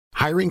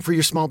Hiring for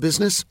your small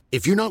business?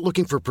 If you're not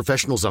looking for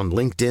professionals on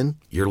LinkedIn,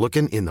 you're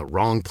looking in the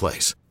wrong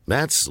place.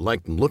 That's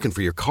like looking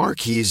for your car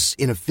keys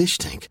in a fish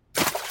tank.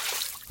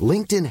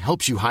 LinkedIn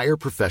helps you hire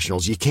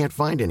professionals you can't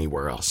find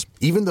anywhere else,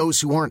 even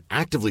those who aren't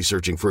actively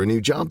searching for a new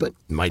job but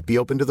might be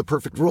open to the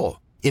perfect role.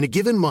 In a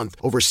given month,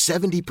 over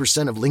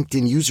 70% of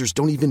LinkedIn users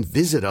don't even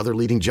visit other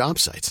leading job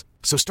sites.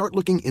 So start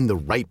looking in the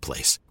right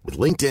place. With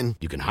LinkedIn,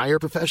 you can hire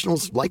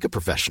professionals like a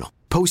professional.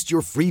 Post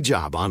your free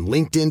job on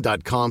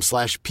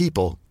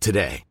linkedin.com/people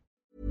today.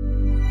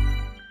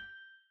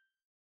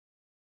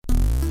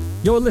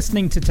 You're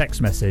listening to Text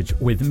Message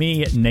with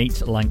me,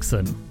 Nate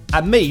Langson.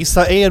 And me,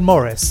 Sir Ian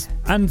Morris.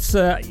 And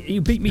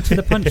you beat me to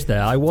the punch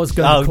there. I was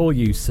going to call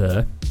you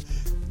sir.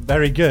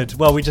 Very good.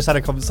 Well, we just had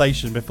a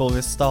conversation before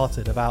this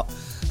started about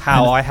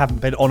how I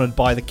haven't been honoured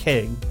by the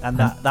king, and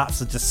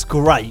that's a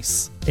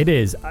disgrace. It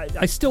is.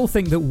 I still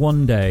think that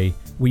one day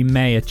we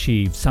may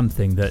achieve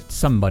something that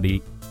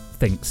somebody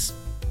thinks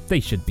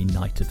they should be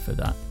knighted for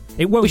that.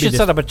 We should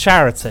set up a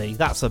charity.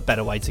 That's a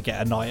better way to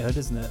get a knighthood,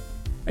 isn't it?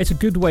 It's a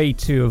good way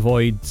to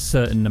avoid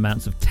certain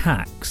amounts of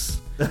tax.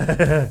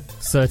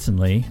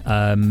 Certainly.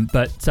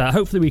 But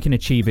hopefully we can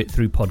achieve it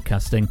through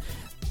podcasting.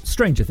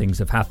 Stranger things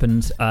have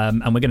happened,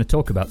 and we're going to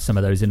talk about some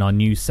of those in our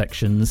news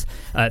sections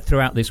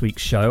throughout this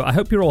week's show. I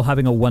hope you're all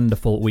having a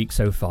wonderful week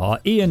so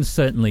far. Ian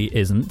certainly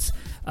isn't.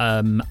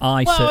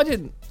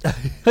 I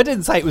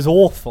didn't say it was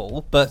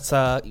awful, but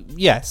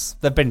yes,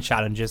 there have been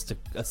challenges to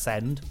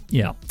ascend.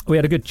 Yeah, we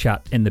had a good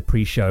chat in the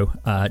pre-show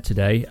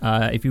today.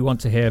 If you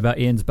want to hear about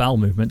Ian's bowel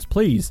movements,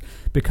 please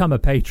become a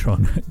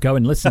patron. Go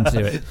and listen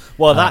to it.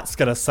 Well, that's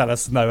going to sell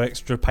us no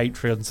extra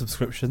Patreon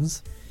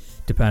subscriptions.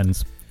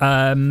 Depends.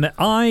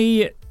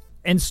 I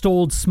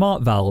installed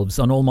smart valves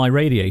on all my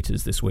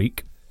radiators this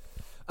week.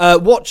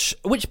 Which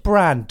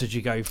brand did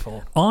you go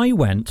for? I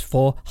went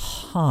for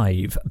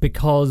Hive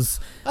because...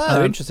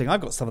 interesting.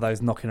 I've got some of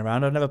those knocking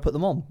around. I've never put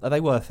them on. Are they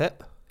worth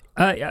it?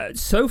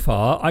 So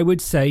far, I would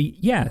say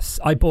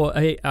yes. I bought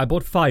a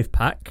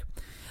 5-pack,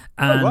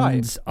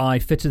 and I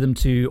fitted them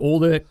to all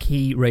the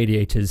key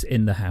radiators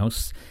in the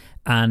house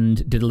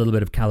and did a little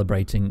bit of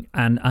calibrating.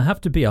 And I have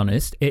to be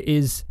honest,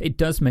 it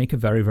does make a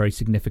very, very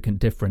significant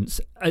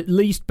difference, at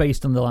least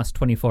based on the last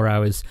 24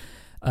 hours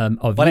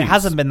of use. It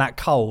hasn't been that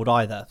cold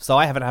either, so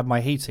I haven't had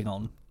my heating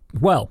on.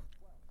 Well,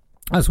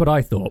 that's what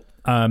I thought.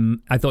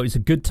 I thought it's a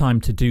good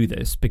time to do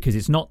this because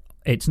it's not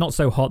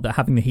so hot that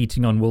having the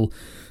heating on will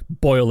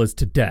boil us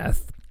to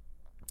death.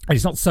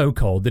 It's not so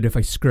cold that if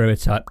I screw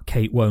it up,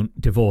 Kate won't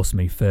divorce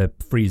me for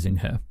freezing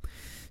her.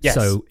 Yes.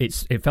 So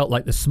it felt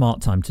like the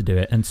smart time to do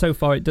it, and so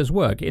far it does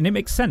work, and it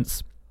makes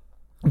sense.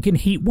 You can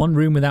heat one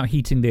room without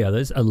heating the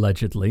others,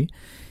 allegedly.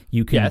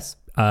 You can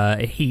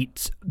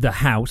heat the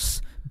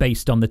house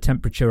based on the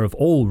temperature of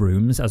all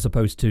rooms as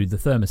opposed to the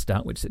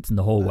thermostat, which sits in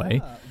the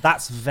hallway.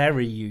 That's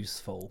very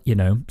useful.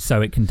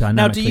 So it can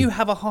dynamically... Now, do you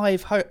have a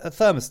Hive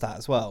thermostat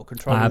as well,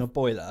 controlling a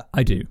boiler?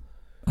 I do.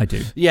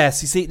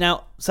 Yes, you see,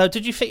 now, so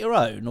did you fit your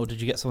own, or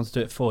did you get someone to do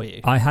it for you?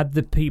 I had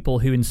the people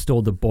who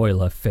installed the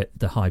boiler fit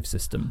the Hive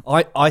system.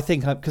 I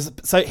think,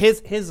 so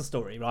here's the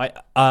story, right?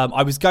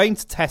 I was going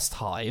to test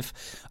Hive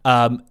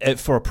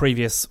for a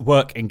previous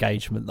work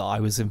engagement that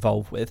I was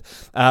involved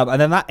with, and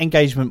then that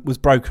engagement was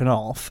broken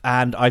off,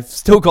 and I've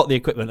still got the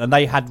equipment, and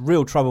they had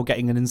real trouble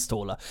getting an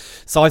installer.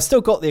 So I've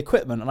still got the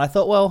equipment, and I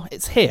thought, well,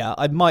 it's here,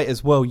 I might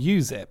as well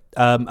use it.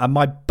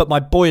 But my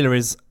boiler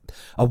is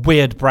a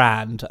weird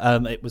brand.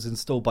 It was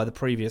installed by the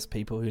previous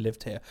people who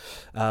lived here,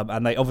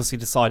 and they obviously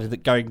decided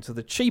that going to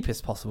the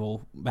cheapest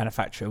possible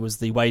manufacturer was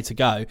the way to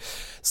go.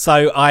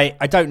 So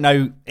I don't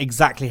know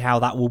exactly how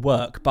that will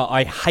work, but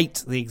I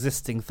hate the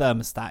existing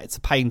thermostat. It's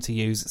a pain to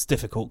use. It's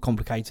difficult,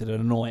 complicated,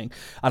 and annoying.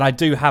 And I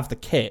do have the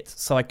kit,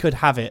 so I could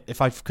have it.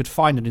 If I could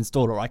find an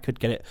installer, I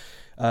could get it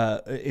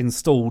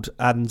installed,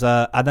 and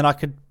then I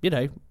could,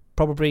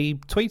 probably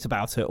tweet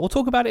about it or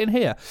talk about it in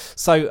here.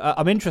 So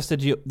I'm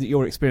interested that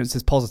your experience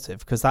is positive,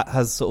 because that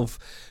has sort of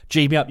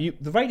G'd me up.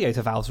 The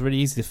radiator valves are really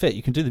easy to fit.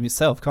 You can do them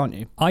yourself, can't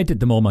you? I did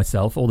them all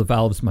myself, all the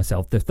valves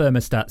myself. The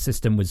thermostat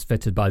system was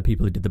fitted by the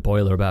people who did the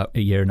boiler about a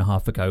year and a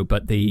half ago,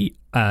 but the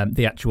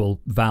actual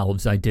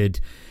valves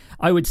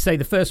I would say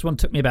the first one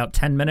took me about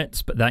 10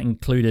 minutes, but that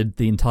included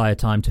the entire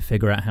time to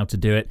figure out how to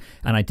do it.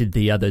 And I did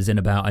the others in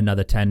about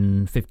another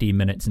 10, 15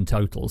 minutes in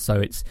total. So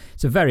it's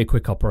a very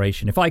quick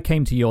operation. If I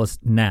came to yours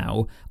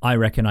now, I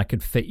reckon I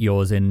could fit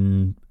yours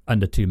in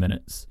under 2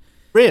 minutes.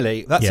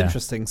 Really? That's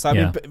interesting. So, I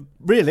mean,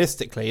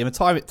 realistically, in the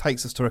time it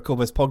takes us to record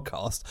this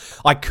podcast,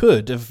 I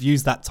could have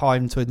used that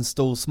time to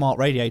install smart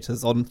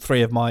radiators on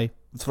 3 of my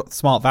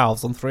smart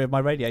valves on 3 of my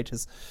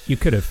radiators. You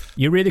could have.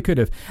 You really could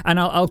have. And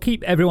I'll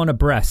keep everyone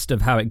abreast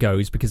of how it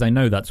goes, because I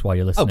know that's why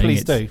you're listening. Oh,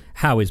 please do.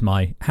 How is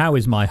my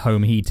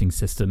home heating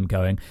system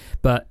going?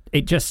 But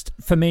It just,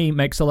 for me,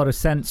 makes a lot of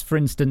sense. For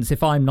instance,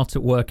 if I'm not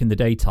at work in the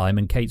daytime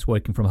and Kate's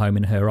working from home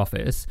in her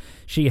office,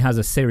 she has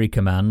a Siri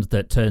command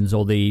that turns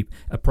all the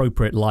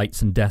appropriate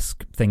lights and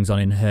desk things on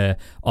in her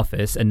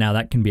office, and now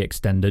that can be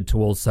extended to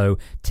also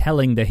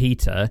telling the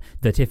heater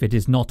that if it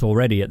is not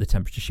already at the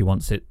temperature she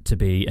wants it to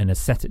be and has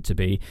set it to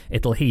be,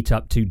 it'll heat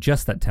up to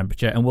just that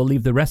temperature and will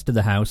leave the rest of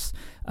the house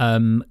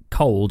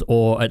cold,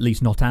 or at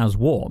least not as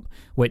warm,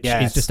 which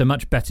is just a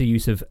much better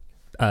use of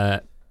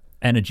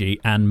energy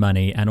and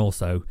money, and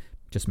also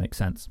just makes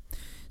sense.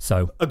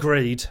 So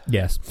agreed.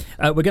 Yes.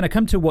 We're going to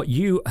come to what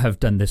you have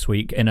done this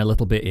week in a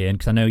little bit, Ian,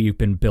 because I know you've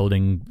been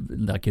building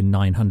like your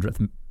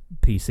 900th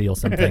PC or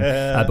something,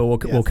 but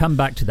we'll come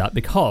back to that,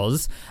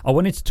 because I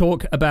wanted to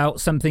talk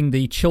about something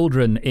the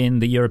children in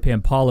the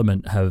European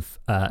Parliament have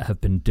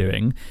been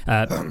doing.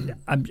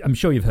 I'm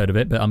sure you've heard of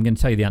it, but I'm going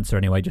to tell you the answer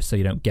anyway, just so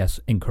you don't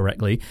guess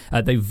incorrectly.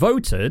 They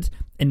voted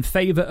in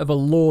favour of a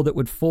law that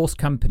would force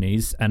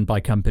companies, and by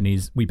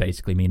companies we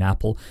basically mean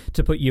Apple,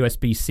 to put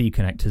USB-C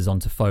connectors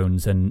onto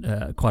phones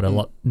and quite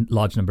a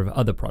large number of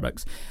other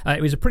products. It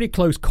was a pretty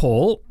close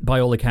call by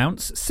all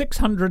accounts.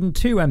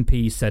 602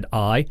 MPs said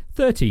aye,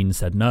 13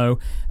 said no.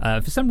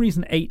 For some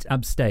reason 8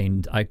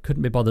 abstained. I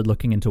couldn't be bothered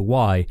looking into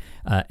why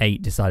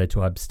 8 decided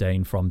to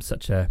abstain from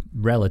such a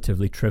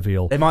relatively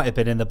trivial... They might have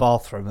been in the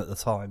bathroom at the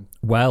time.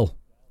 Well,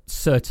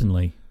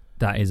 certainly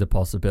that is a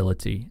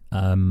possibility.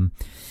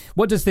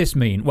 What does this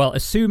mean? Well,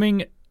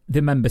 assuming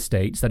the member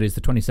states, that is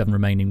the 27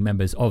 remaining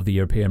members of the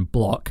European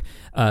bloc,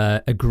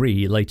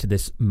 agree later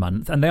this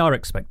month, and they are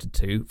expected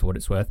to, for what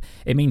it's worth,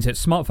 it means that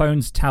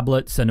smartphones,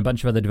 tablets, and a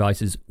bunch of other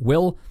devices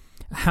will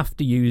have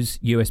to use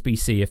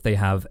USB-C if they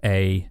have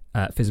a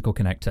physical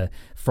connector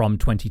from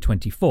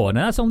 2024.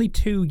 Now, that's only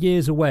 2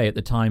 years away at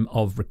the time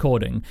of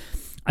recording.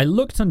 I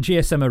looked on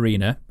GSM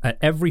Arena at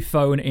every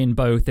phone in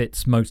both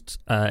its most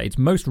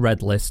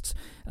read lists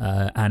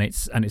and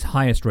its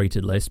highest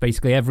rated list.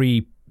 Basically,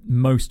 every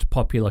most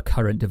popular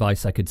current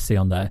device I could see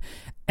on there.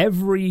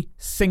 Every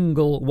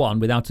single one,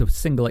 without a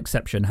single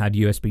exception, had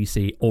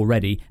USB-C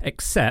already,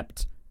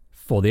 except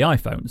for the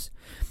iPhones.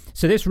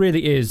 So this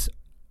really is,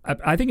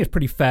 I think it's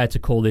pretty fair to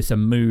call this a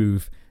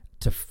move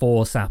to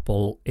force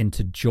Apple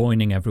into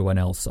joining everyone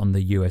else on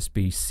the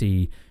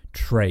USB-C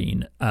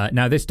train.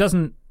 Now, this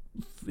doesn't,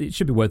 it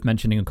should be worth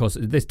mentioning, of course,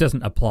 this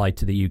doesn't apply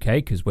to the UK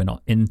because we're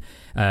not in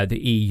the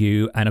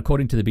EU. And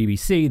according to the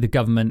BBC, the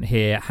government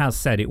here has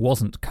said it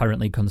wasn't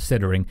currently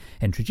considering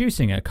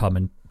introducing a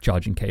common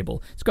charging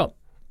cable. It's got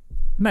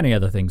many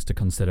other things to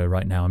consider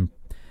right now,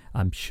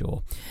 I'm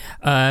sure.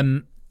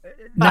 Now,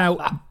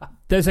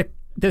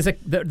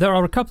 there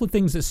are a couple of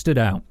things that stood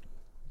out.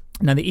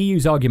 Now, the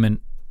EU's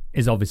argument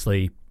is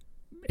obviously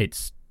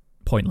it's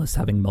pointless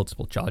having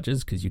multiple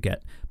chargers because you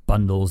get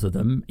bundles of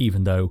them,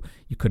 even though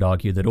you could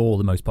argue that all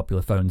the most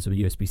popular phones are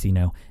USB-C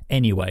now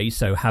anyway,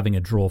 so having a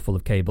drawer full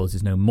of cables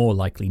is no more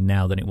likely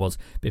now than it was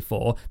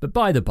before. But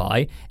by the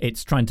by,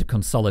 it's trying to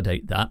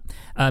consolidate that.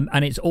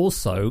 And it's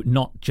also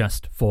not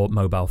just for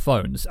mobile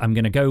phones. I'm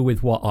going to go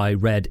with what I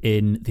read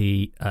in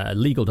the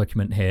legal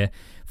document here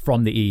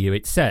from the EU.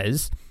 It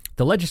says...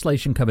 the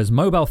legislation covers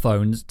mobile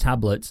phones,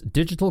 tablets,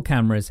 digital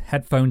cameras,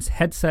 headphones,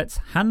 headsets,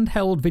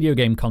 handheld video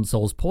game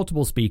consoles,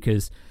 portable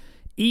speakers,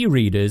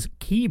 e-readers,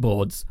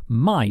 keyboards,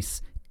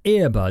 mice,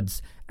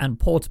 earbuds, and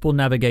portable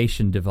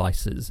navigation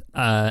devices.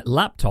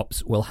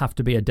 Laptops will have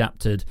to be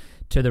adapted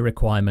to the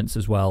requirements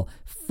as well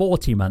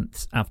 40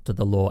 months after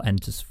the law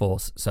enters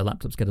force. So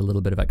laptops get a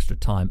little bit of extra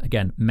time.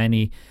 Again,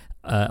 many,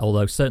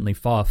 although certainly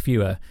far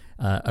fewer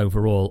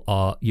overall,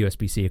 are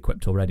USB-C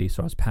equipped already as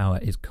far as power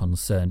is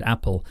concerned.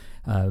 Apple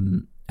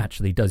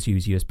actually does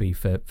use USB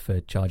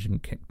for charging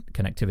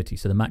connectivity,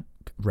 so the Mac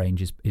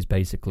range is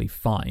basically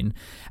fine.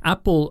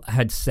 Apple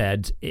had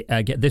said,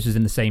 this was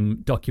in the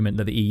same document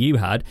that the EU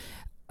had,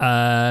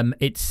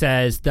 it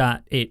says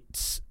that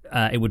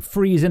it would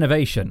freeze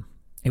innovation.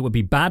 It would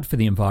be bad for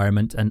the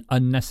environment and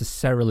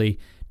unnecessarily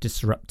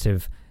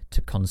disruptive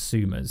to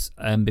consumers.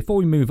 Before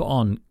we move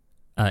on,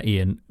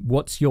 Ian,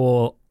 what's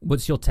your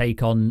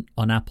take on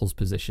Apple's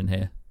position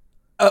here?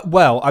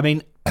 Well, I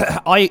mean,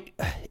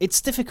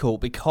 it's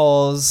difficult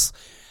because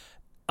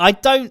I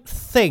don't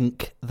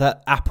think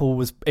that Apple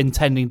was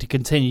intending to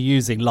continue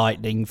using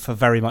Lightning for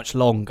very much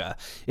longer.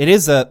 It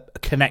is a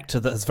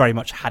connector that has very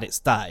much had its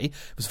day.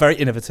 It was very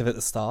innovative at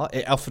the start.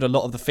 It offered a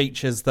lot of the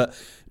features that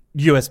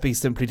USB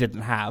simply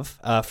didn't have.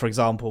 For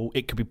example,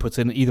 it could be put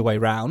in either way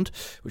round,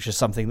 which is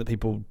something that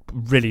people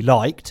really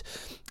liked.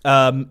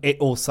 It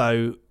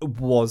also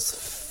was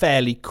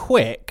fairly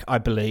quick, I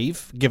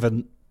believe,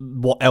 given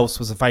what else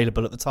was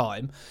available at the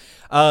time.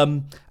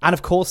 And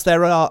of course,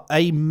 there are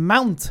a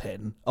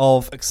mountain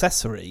of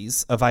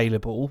accessories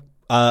available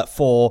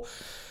for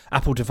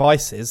Apple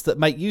devices that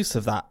make use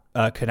of that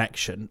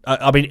connection.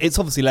 I mean, it's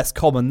obviously less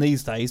common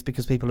these days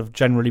because people have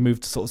generally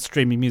moved to sort of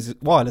streaming music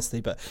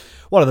wirelessly. But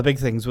one of the big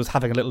things was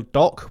having a little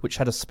dock which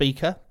had a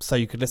speaker, so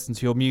you could listen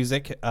to your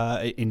music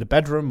in the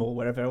bedroom or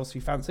wherever else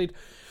you fancied.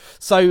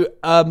 So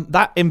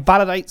that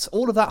invalidates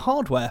all of that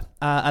hardware,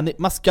 and it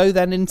must go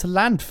then into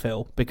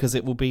landfill because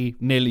it will be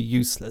nearly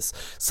useless.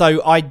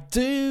 So I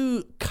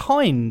do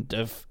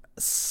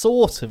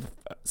sort of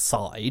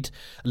side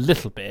a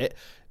little bit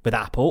with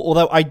Apple,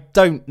 although I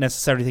don't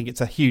necessarily think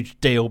it's a huge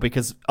deal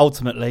because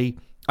ultimately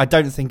I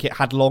don't think it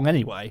had long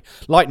anyway.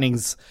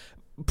 Lightning's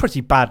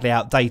pretty badly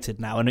outdated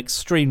now and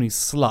extremely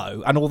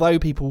slow, and although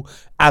people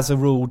as a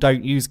rule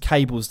don't use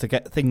cables to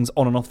get things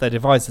on and off their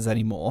devices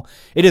anymore,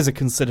 it is a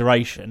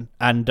consideration,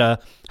 and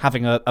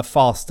having a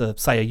faster,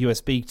 say a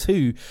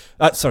USB-C,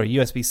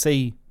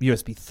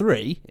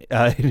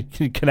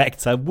 USB-3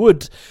 connector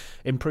would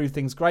improve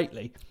things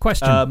greatly.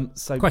 Question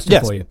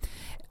yes. for you.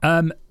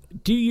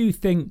 Do you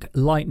think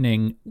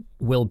Lightning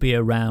will be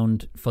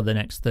around for the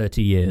next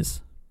 30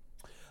 years?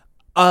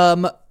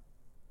 Well,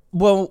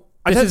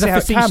 I don't this is see a how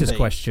it can facetious be.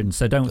 question,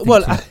 so don't think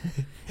Well,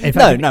 In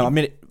fact, no. I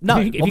mean, no.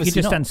 If you could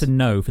just not. answer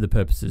no for the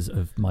purposes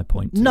of my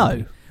point.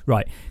 No.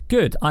 Right.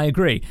 Good. I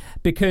agree.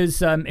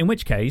 Because in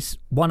which case,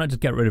 why not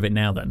just get rid of it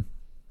now then?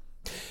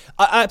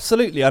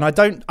 Absolutely, and I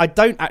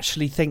don't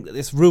actually think that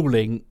this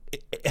ruling,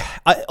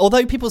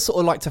 although people sort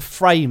of like to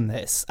frame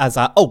this as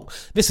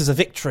this is a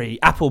victory,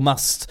 Apple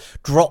must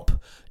drop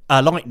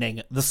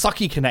Lightning, the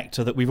sucky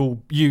connector that we've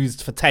all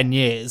used for 10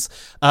 years,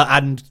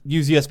 and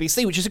use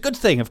USB-C, which is a good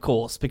thing, of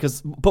course,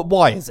 but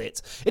why is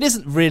it? It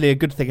isn't really a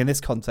good thing in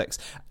this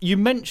context. You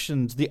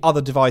mentioned the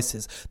other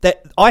devices.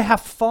 That I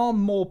have far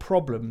more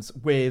problems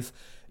with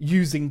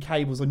using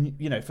cables on,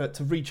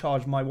 to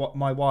recharge my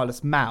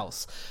wireless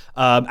mouse,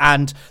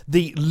 and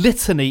the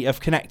litany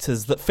of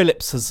connectors that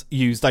Philips has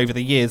used over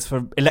the years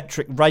for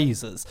electric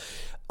razors.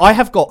 I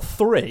have got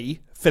 3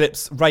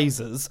 Philips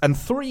razors and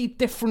 3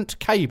 different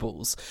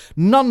cables,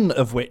 none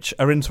of which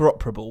are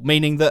interoperable,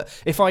 meaning that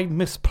if I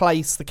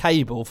misplace the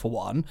cable for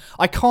one,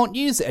 I can't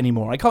use it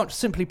anymore. I can't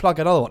simply plug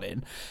another one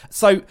in.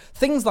 So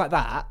things like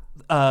that,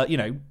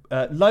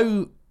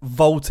 low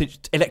voltage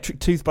electric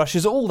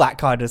toothbrushes, all that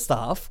kind of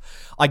stuff,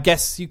 I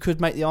guess you could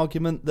make the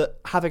argument that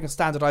having a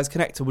standardized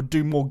connector would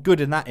do more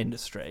good in that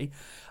industry.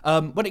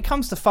 When it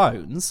comes to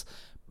phones,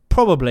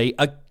 probably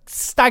a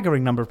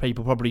staggering number of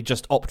people probably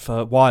just opt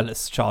for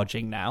wireless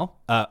charging now,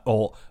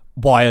 or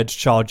wired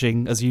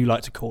charging, as you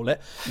like to call it.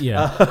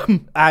 Yeah.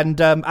 And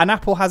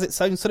Apple has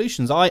its own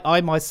solutions.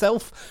 I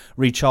myself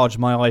recharge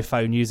my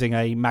iPhone using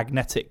a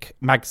magnetic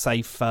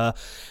MagSafe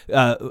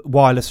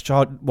wireless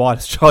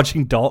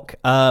charging dock,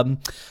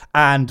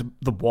 and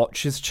the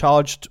watch is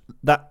charged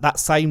that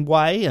same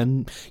way.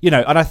 And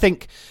I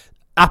think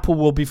Apple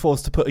will be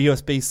forced to put a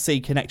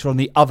USB-C connector on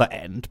the other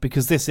end,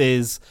 because this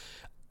is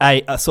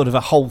a sort of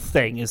a whole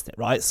thing, isn't it?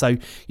 Right. So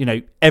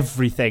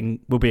everything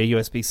will be a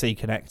USB-C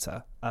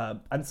connector,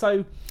 and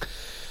so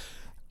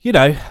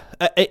I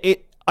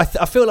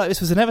feel like this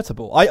was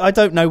inevitable. I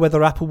don't know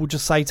whether Apple will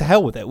just say to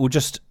hell with it. We'll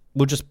just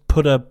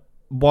put a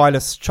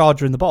wireless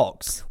charger in the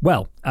box.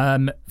 Well,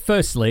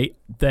 firstly,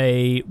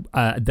 there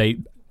are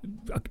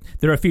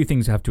a few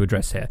things I have to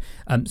address here.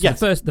 Yes.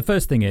 The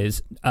first thing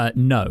is,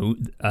 no,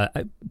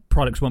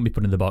 products won't be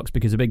put in the box,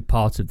 because a big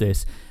part of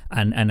this,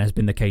 and has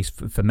been the case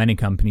for many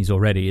companies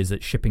already, is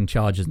that shipping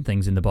chargers and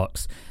things in the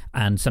box,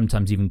 and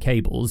sometimes even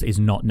cables, is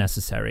not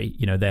necessary.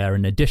 They are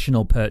an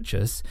additional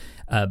purchase,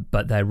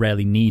 but they're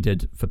rarely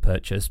needed for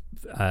purchase,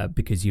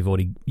 because you've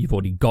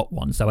already got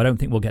one. So I don't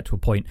think we'll get to a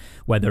point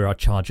where there are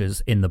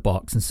chargers in the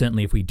box. And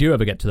certainly if we do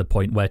ever get to the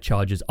point where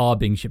chargers are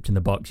being shipped in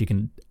the box, you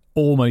can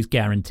almost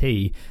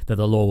guarantee that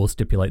the law will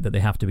stipulate that they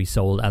have to be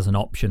sold as an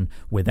option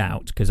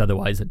without, because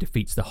otherwise it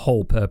defeats the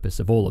whole purpose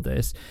of all of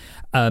this.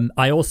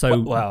 I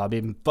also would have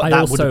been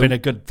a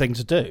good thing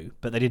to do,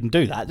 but they didn't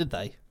do that, did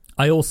they?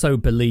 I also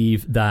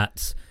believe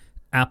that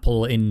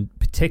Apple in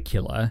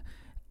particular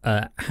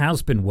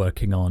has been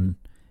working on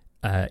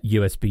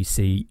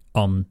USB-C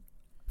on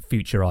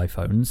future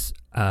iPhones,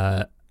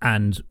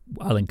 and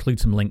I'll include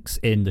some links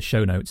in the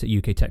show notes at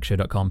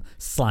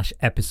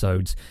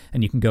uktechshow.com/episodes,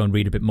 and you can go and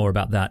read a bit more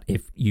about that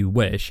if you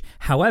wish.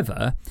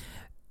 However,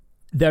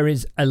 there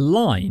is a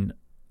line,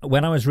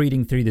 when I was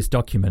reading through this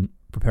document,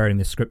 preparing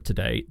this script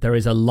today, there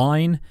is a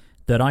line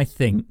that I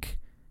think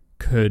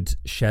could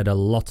shed a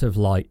lot of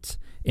light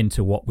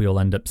into what we'll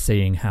end up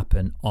seeing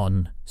happen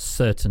on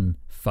certain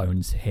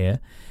phones here,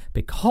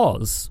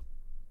 because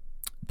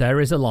there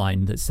is a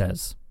line that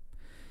says,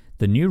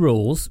 the new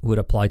rules would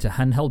apply to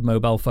handheld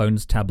mobile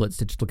phones, tablets,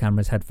 digital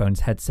cameras, headphones,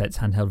 headsets,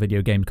 handheld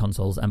video game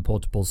consoles, and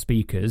portable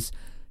speakers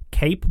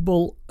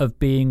capable of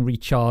being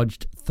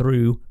recharged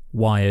through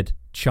wired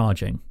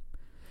charging.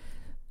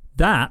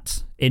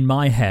 That, in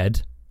my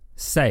head,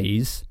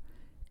 says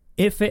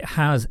if it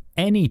has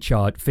any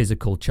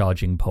physical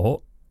charging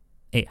port,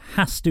 it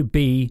has to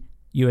be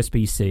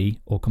USB-C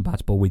or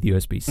compatible with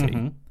USB-C.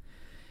 Mm-hmm.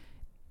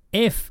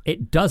 If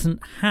it doesn't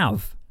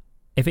have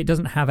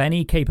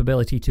any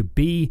capability to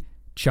be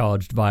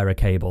charged via a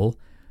cable,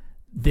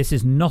 this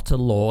is not a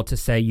law to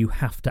say you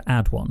have to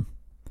add one.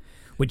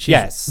 Which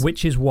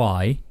is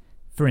why,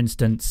 for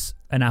instance,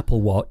 an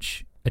Apple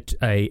Watch,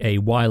 a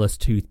wireless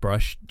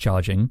toothbrush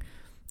charging,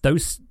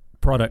 those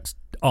products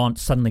aren't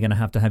suddenly going to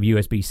have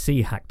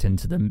USB-C hacked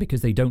into them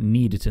because they don't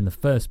need it in the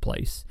first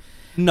place.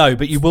 No,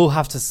 but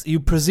you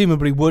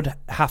presumably would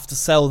have to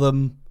sell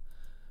them,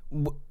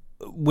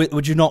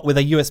 would you not, with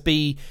a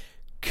USB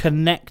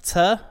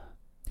connector?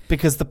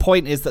 Because the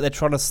point is that they're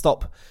trying to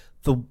stop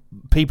the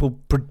people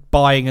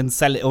buying and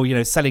selling,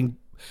 or selling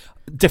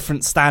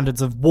different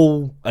standards of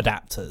wall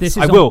adapters. This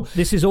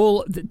is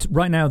all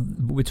right now.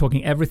 We're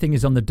talking everything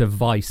is on the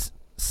device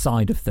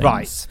side of things,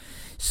 right?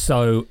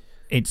 So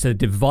it's a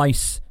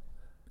device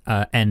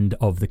end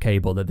of the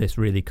cable that this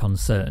really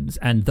concerns,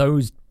 and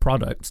those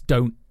products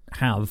don't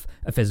have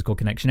a physical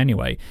connection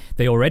anyway.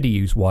 They already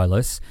use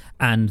wireless,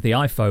 and the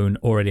iPhone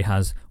already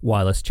has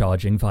wireless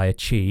charging via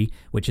Qi,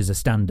 which is a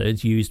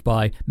standard used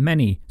by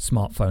many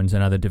smartphones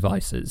and other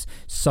devices.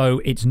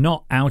 So it's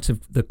not out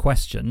of the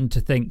question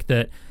to think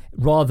that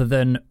rather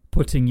than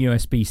putting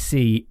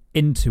USB-C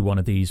into one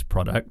of these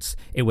products,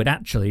 it would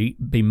actually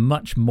be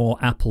much more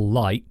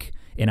Apple-like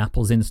in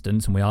Apple's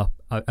instance, and we are,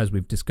 as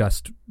we've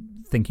discussed,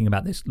 thinking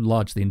about this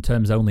largely in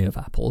terms only of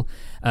Apple.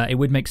 It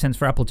would make sense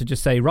for Apple to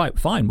just say, right,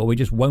 fine, well, we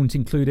just won't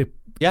include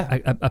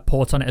a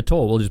port on it at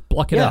all. We'll just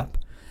block it up.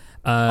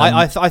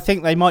 I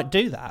think they might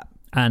do that,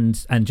 and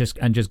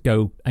just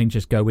go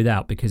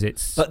without, because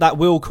it's. But that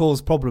will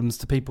cause problems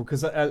to people,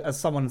 because as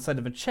someone said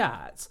in a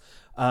chat,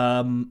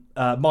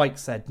 Mike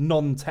said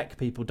non-tech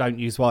people don't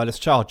use wireless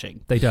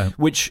charging. They don't.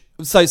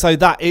 So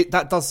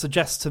that does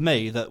suggest to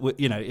me that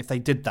if they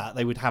did that,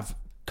 they would have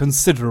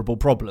considerable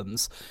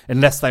problems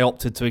unless they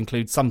opted to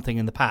include something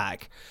in the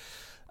pack.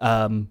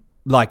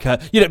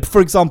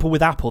 For example,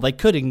 with Apple, they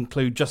could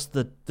include just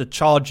the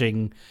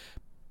charging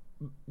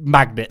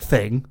magnet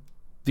thing,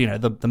 the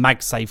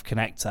MagSafe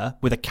connector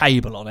with a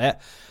cable on it,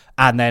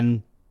 and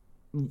then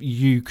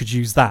you could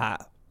use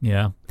that.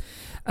 Yeah.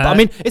 But, I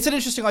mean, it's an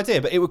interesting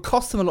idea, but it would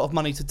cost them a lot of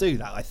money to do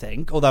that, I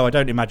think, although I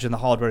don't imagine the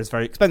hardware is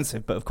very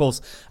expensive. But, of course,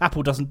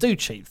 Apple doesn't do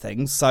cheap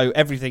things, so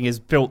everything is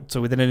built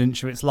to within an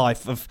inch of its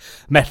life of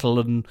metal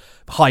and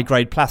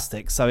high-grade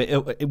plastic, so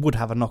it would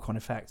have a knock-on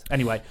effect.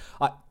 Anyway,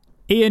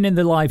 Ian in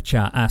the live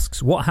chat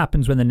asks, what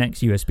happens when the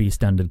next USB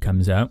standard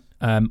comes out?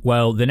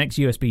 Well, the next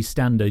USB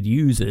standard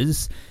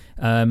uses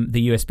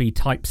the USB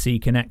Type-C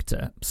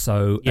connector,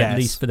 so at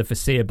least for the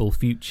foreseeable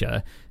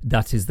future,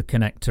 that is the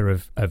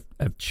connector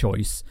of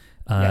choice.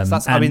 Yes,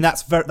 that's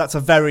a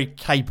very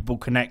capable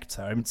connector.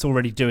 I mean, it's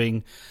already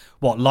doing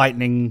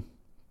Lightning.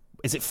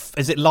 Is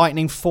it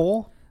Lightning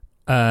 4?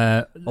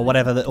 Or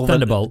whatever.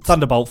 Thunderbolt.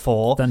 Thunderbolt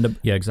 4.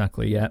 Yeah,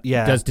 exactly. Yeah.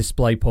 It does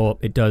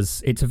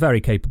DisplayPort. It's a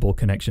very capable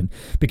connection,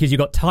 because you've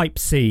got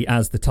Type-C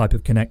as the type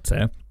of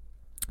connector,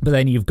 but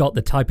then you've got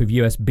the type of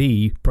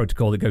USB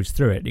protocol that goes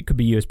through it. It could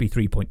be USB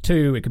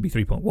 3.2, it could be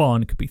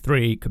 3.1, it could be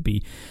 3, it could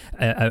be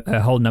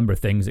a whole number of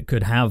things. It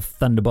could have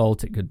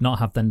Thunderbolt, it could not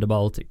have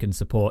Thunderbolt, it can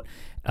support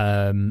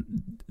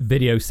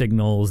video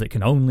signals, it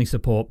can only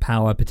support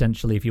power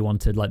potentially if you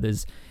wanted.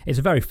 It's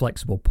a very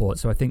flexible port,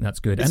 so I think that's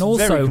good. It's and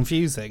also very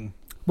confusing.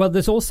 Well,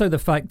 there's also the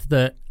fact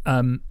that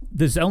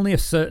there's only a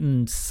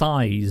certain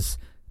size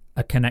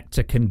a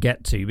connector can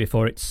get to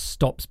before it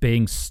stops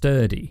being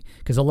sturdy,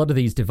 because a lot of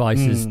these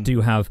devices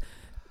do have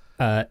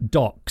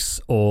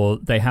docks, or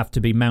they have to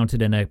be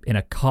mounted in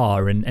a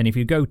car, and if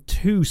you go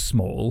too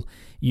small,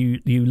 you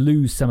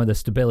lose some of the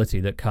stability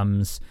that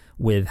comes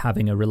with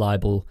having a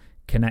reliable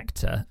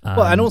connector.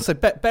 And also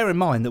bear in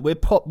mind that we're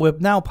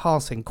now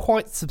passing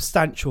quite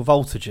substantial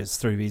voltages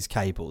through these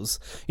cables.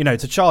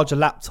 To charge a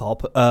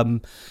laptop,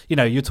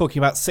 you're talking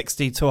about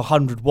 60 to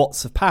 100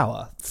 watts of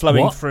power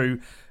flowing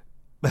through.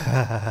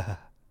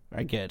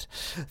 Very good.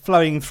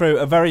 Flowing through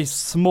a very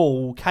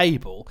small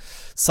cable.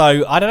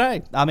 So I don't know.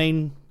 I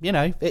mean,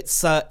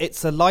 it's a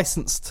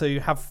license to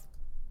have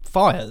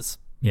fires.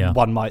 Yeah,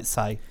 one might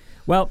say.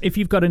 Well, if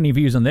you've got any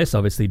views on this,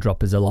 obviously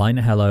drop us a line.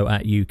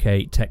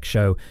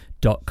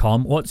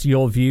 hello@uktechshow.com. What's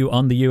your view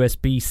on the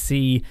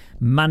USB-C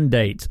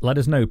mandate? Let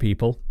us know,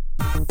 people.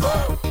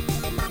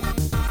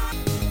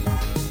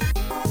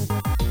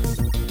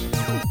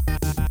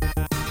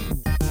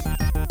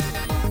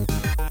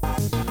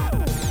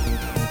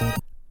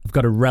 I've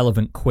got a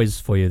relevant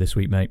quiz for you this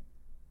week, mate.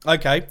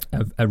 Okay.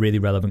 A really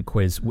relevant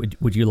quiz.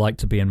 Would you like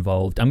to be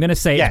involved? I'm going to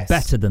say it's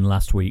better than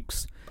last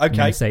week's. Okay. I'm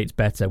going to say it's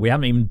better. We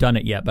haven't even done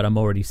it yet, but I'm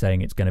already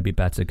saying it's going to be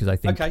better because I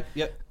think. Okay.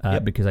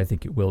 Yep. Because I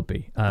think it will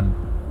be.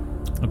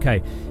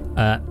 Okay.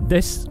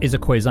 This is a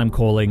quiz I'm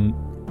calling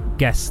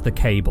Guess the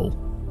Cable.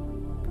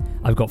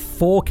 I've got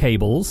 4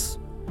 cables.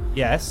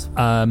 Yes.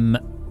 I'm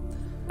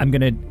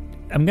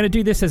gonna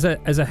do this as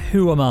a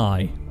who am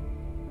I,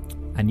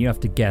 and you have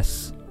to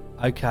guess.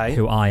 Okay.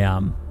 Who I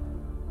am.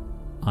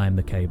 I am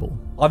the cable.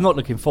 I'm not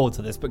looking forward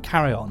to this, but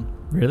carry on.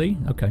 Really?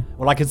 Okay.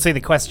 Well, I can see the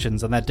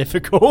questions and they're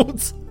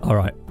difficult. All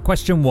right.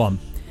 Question 1.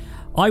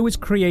 I was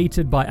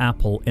created by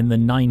Apple in the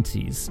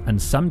 90s and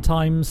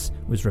sometimes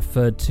was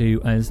referred to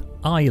as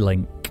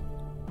iLink.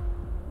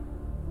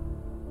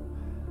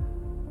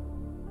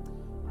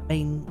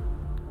 mean,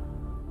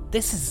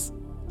 this is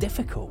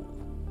difficult.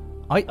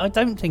 I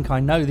don't think I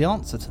know the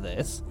answer to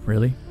this.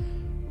 Really?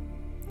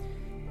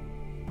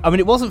 I mean,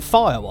 it wasn't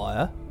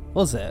Firewire,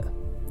 was it?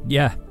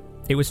 Yeah,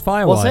 it was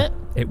Firewire. Was it?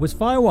 It was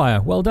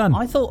Firewire. Well done.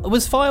 I thought it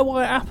was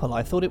Firewire Apple.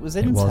 I thought it was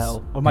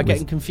Intel. Or am I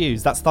getting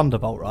confused? That's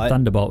Thunderbolt, right?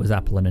 Thunderbolt was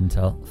Apple and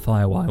Intel.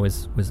 Firewire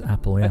was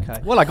Apple, yeah.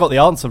 Okay. Well, I got the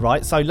answer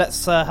right, so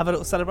let's have a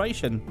little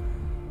celebration.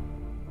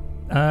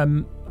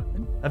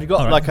 Have you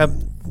got like a...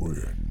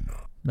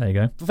 There you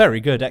go.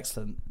 Very good,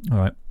 excellent. All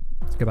right,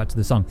 let's go back to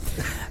the song.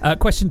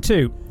 Question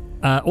 2.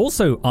 I was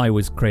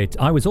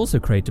also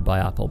created by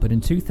Apple, but in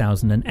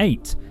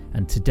 2008.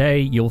 And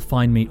today you'll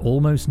find me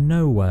almost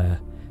nowhere,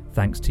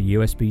 thanks to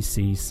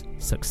USB-C's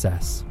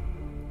success.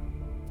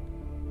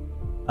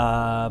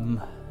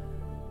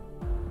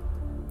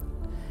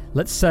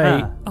 Let's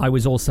say I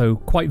was also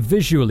quite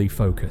visually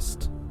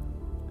focused.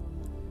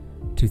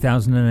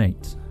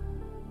 2008.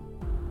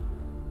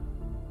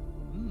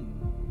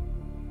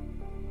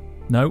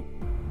 No.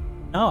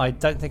 No, I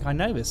don't think I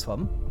know this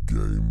one.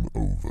 Game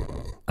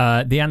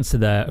over. The answer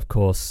there, of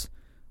course,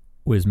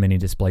 was Mini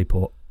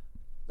DisplayPort.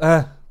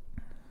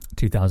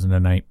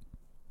 2008.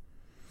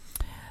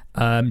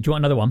 Do you want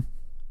another one?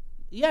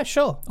 Yeah,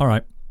 sure. All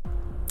right.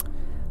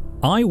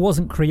 I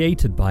wasn't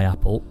created by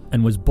Apple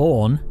and was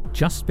born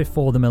just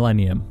before the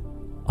millennium.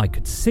 I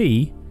could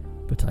see,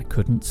 but I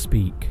couldn't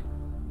speak.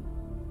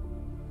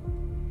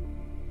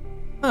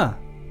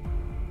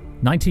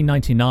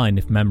 1999,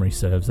 if memory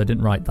serves. I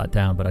didn't write that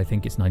down, but I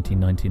think it's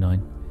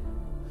 1999.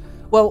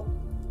 Well,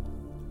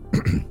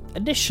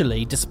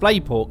 initially,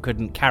 DisplayPort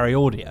couldn't carry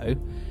audio.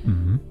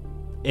 Mm-hmm.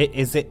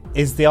 Is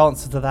the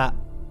answer to that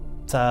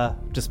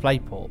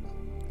DisplayPort?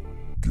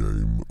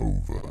 Game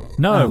over.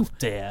 No. Oh,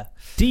 dear.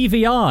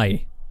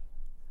 DVI.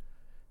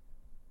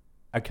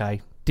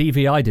 Okay.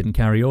 DVI didn't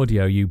carry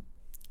audio, you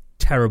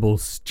terrible,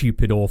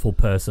 stupid, awful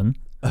person.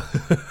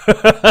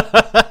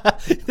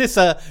 This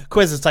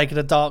quiz has taken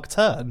a dark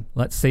turn.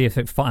 Let's see if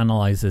it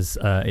finalises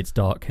its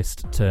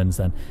darkest turns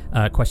then.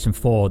 Question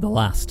 4, the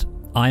last.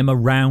 I am a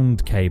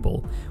round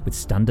cable with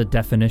standard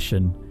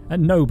definition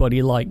and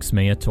nobody likes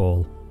me at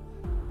all.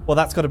 Well,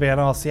 that's got to be an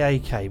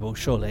RCA cable,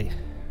 surely.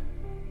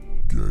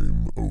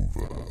 Game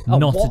over. Oh,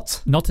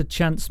 not a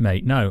chance,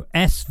 mate. No,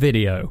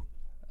 S-video.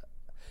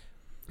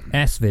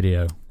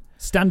 S-video.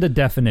 Standard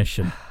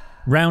definition.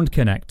 Round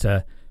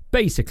connector.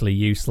 Basically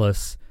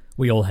useless.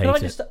 We all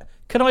hate it.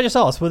 Can I just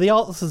ask, were the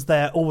answers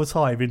there all the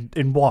time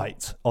in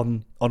white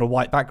on a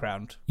white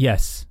background?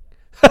 Yes.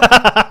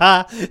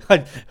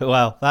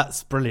 Well,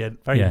 that's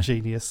brilliant. Very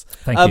ingenious.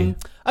 Thank you.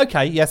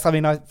 Okay, yes, I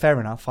mean, fair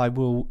enough. I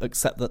will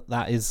accept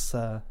that is...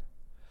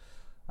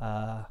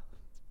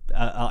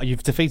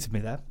 you've defeated me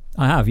there.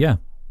 I have, yeah.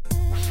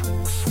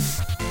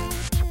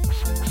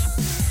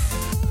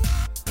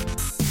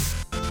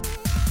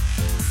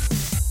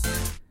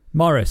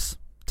 Morris,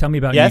 tell me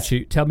about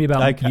YouTube. Tell me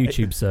about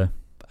YouTube, sir.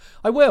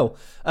 I will.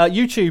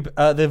 YouTube,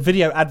 the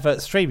video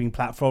advert streaming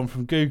platform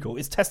from Google,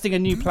 is testing a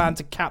new plan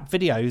to cap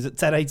videos at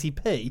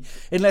 1080p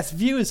unless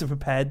viewers are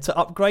prepared to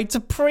upgrade to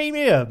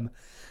premium.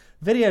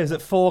 Videos at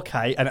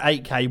 4K and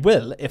 8K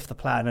will, if the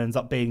plan ends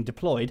up being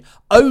deployed,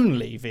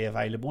 only be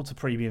available to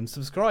premium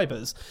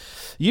subscribers.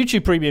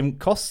 YouTube Premium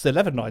costs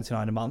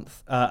 $11.99 a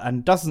month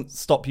and doesn't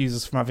stop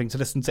users from having to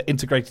listen to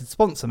integrated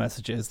sponsor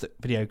messages that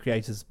video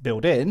creators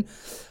build in.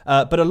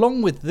 But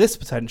along with this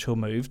potential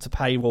move to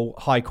paywall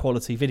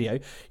high-quality video,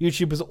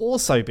 YouTube has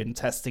also been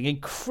testing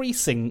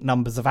increasing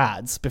numbers of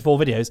ads before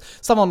videos,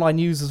 some online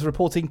users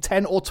reporting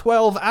 10 or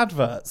 12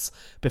 adverts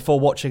before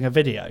watching a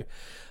video.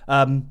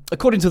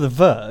 According to The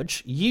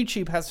Verge,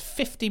 YouTube has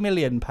 50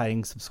 million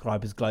paying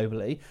subscribers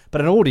globally,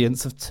 but an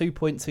audience of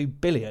 2.2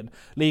 billion,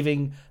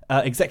 leaving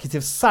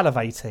executives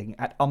salivating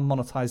at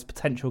unmonetized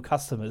potential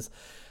customers.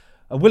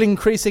 Will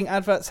increasing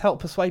adverts help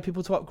persuade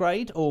people to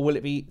upgrade, or will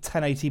it be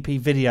 1080p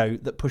video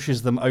that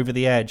pushes them over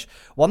the edge?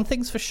 One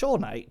thing's for sure,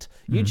 Nate.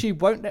 YouTube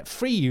won't let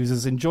free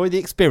users enjoy the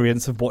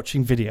experience of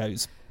watching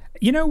videos.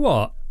 You know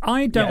what?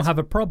 I don't have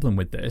a problem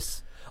with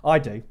this. I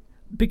do.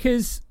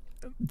 Because...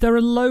 there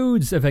are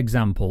loads of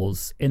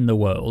examples in the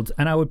world,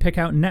 and I would pick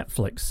out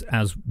Netflix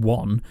as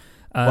one.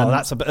 Well,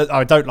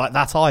 I don't like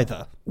that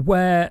either.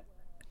 Where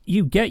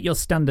you get your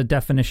standard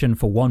definition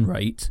for one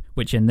rate,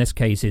 which in this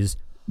case is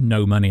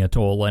no money at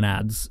all in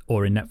ads,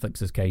 or in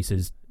Netflix's case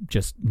is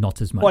just not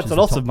as much. Well, it's a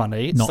lot of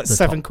money. It's like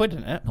 £7,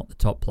 isn't it? Not the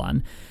top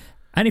plan.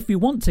 And if you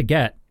want to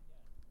get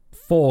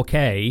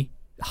 4K,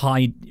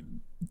 high,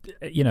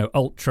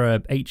 ultra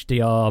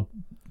HDR,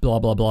 blah,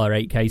 blah, blah,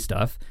 8K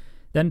stuff,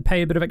 then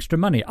pay a bit of extra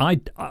money. I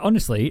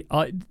honestly,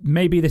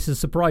 maybe this has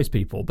surprised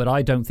people, but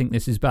I don't think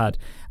this is bad.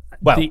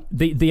 Well,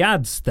 the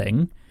ads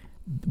thing,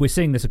 we're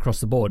seeing this across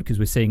the board because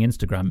we're seeing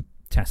Instagram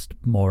test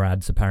more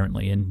ads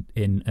apparently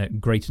in a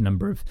greater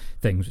number of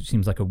things, which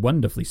seems like a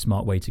wonderfully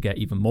smart way to get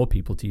even more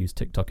people to use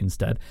TikTok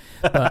instead.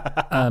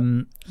 But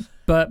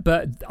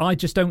I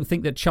just don't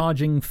think that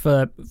charging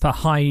for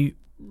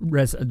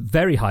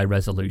very high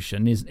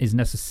resolution is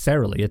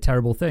necessarily a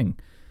terrible thing.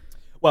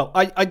 Well,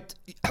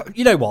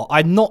 you know what?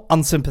 I'm not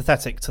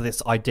unsympathetic to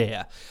this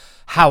idea.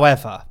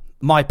 However,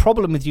 my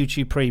problem with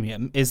YouTube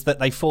Premium is that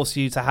they force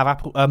you to have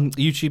Apple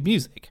YouTube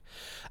Music,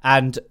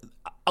 and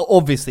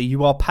obviously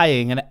you are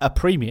paying a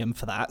premium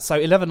for that. So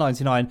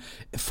 $11.99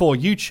 for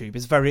YouTube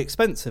is very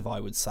expensive, I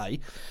would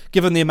say,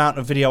 given the amount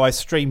of video I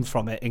stream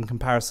from it in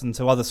comparison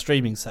to other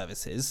streaming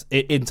services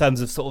in terms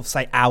of sort of,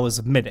 say, hours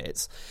and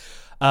minutes.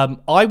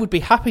 I would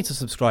be happy to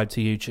subscribe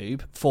to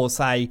YouTube for,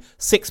 say,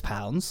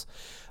 £6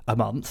 a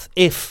month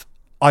if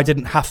I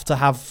didn't have to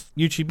have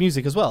YouTube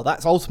Music as well.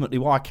 That's ultimately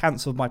why I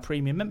cancelled my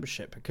premium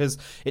membership, because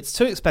it's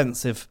too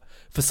expensive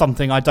for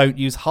something I don't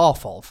use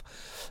half of.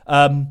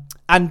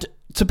 And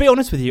to be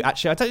honest with you,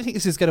 actually, I don't think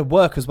this is going to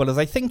work as well as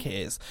I think it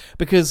is,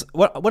 because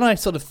when I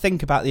sort of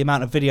think about the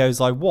amount of videos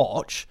I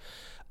watch,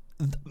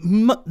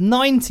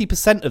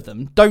 90% of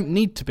them don't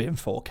need to be in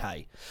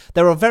 4K.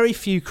 There are very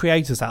few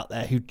creators out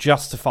there who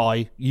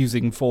justify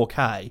using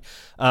 4K.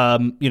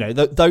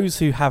 Those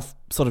who have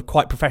sort of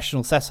quite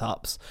professional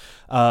setups.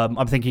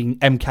 I'm thinking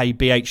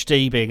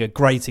MKBHD being a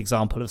great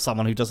example of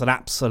someone who does an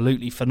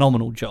absolutely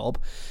phenomenal job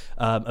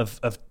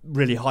of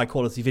really high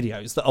quality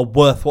videos that are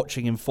worth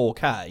watching in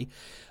 4K.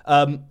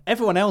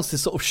 Everyone else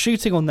is sort of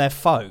shooting on their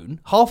phone.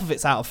 Half of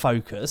it's out of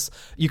focus.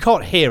 You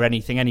can't hear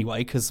anything anyway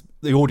because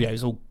the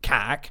audio's all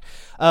cack.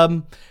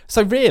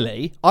 So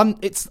really, I'm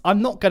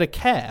not going to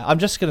care. I'm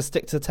just going to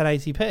stick to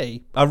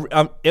 1080p.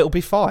 It'll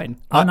be fine.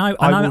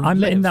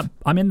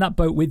 I'm in that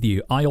boat with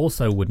you. I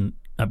also wouldn't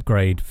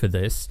upgrade for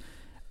this.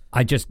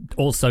 I just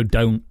also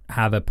don't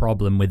have a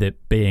problem with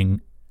it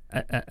being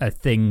a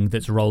thing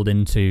that's rolled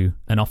into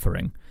an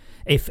offering.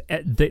 If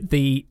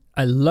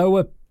a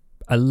lower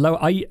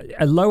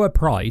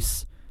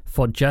price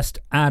for just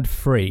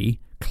ad-free,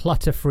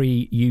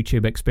 clutter-free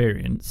YouTube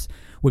experience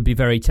would be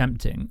very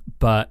tempting,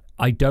 but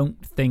I don't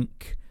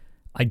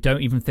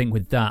even think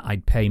with that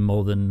I'd pay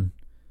more than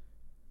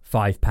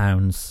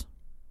 £5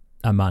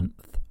 a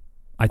month.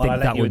 I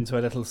think that would into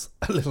a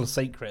little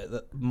secret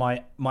that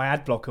my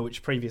ad blocker,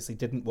 which previously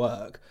didn't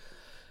work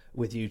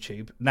with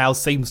YouTube, now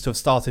seems to have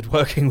started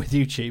working with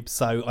YouTube,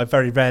 so I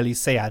very rarely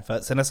see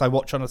adverts unless I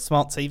watch on a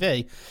smart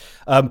TV.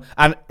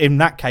 And in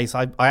that case,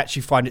 I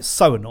actually find it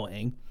so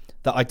annoying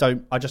that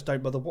I just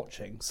don't bother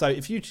watching. So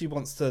if YouTube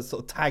wants to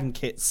sort of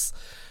tank its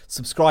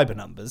subscriber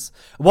numbers,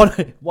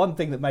 one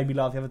thing that made me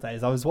laugh the other day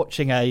is I was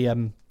watching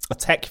a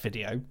tech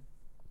video,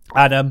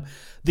 and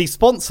the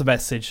sponsor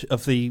message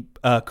of the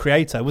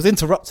creator was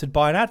interrupted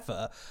by an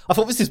advert. I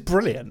thought, this is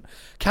brilliant.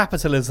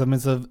 Capitalism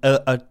is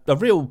a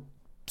real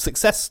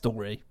success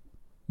story.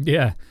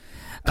 Yeah.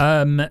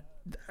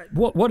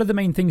 What are the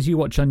main things you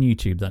watch on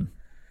YouTube then?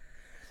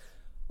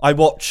 I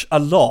watch a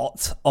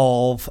lot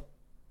of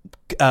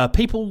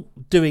people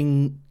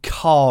doing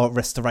car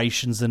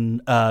restorations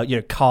and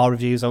car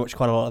reviews. I watch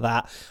quite a lot of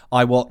that.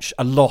 I watch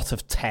a lot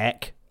of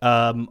tech.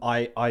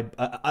 I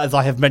as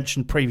I have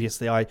mentioned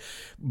previously, I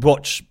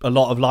watch a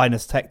lot of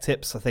Linus Tech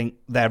Tips. I think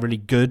they're really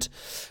good.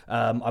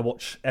 I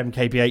watch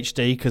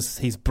MKBHD because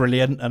he's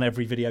brilliant, and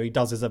every video he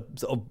does is a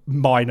sort of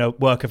minor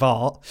work of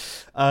art.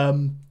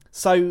 And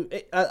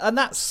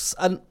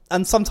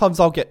sometimes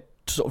I'll get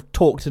sort of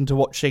talked into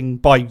watching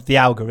by the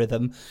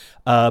algorithm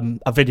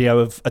a video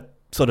of a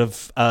sort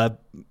of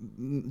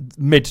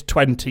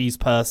mid-20s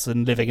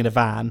person living in a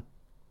van.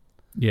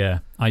 Yeah,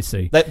 I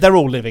see. They're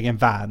all living in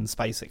vans,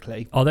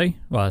 basically. Are they?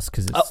 Well, that's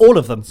because it's all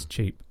of them. It's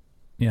cheap.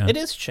 Yeah, it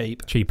is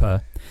cheap.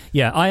 Cheaper.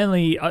 Yeah,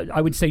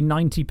 I would say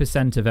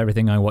 90% of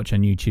everything I watch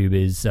on YouTube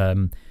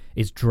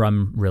is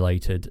drum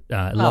related.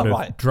 A lot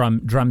of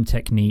drum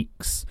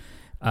techniques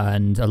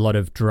and a lot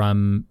of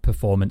drum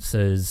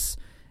performances.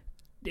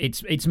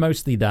 It's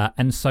mostly that,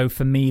 and so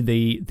for me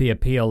the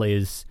appeal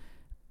is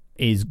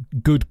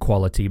good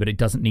quality, but it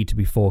doesn't need to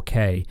be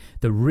 4K.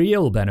 The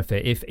real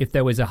benefit, if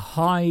there was a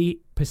high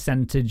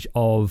percentage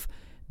of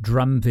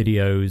drum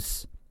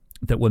videos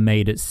that were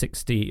made at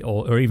 60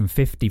 or even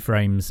 50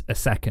 frames a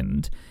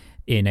second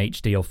in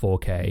HD or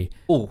 4K,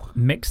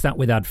 mix that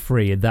with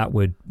ad-free, that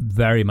would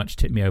very much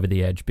tip me over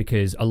the edge,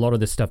 because a lot of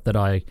the stuff that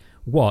I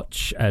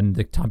watch and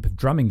the type of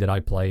drumming that I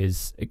play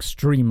is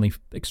extremely,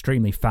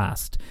 extremely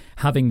fast.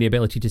 Having the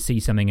ability to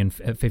see something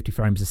at 50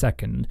 frames a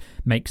second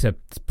makes a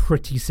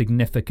pretty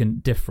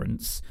significant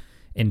difference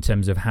in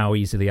terms of how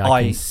easily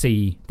I can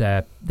see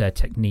their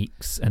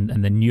techniques and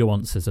the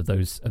nuances of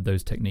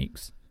those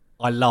techniques.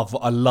 I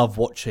love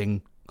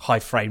watching high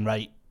frame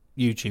rate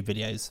YouTube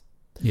videos.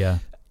 Yeah.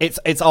 It's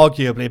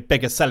arguably a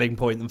bigger selling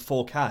point than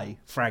 4K,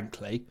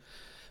 frankly,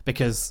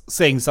 because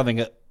seeing something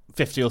at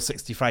 50 or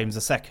 60 frames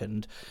a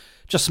second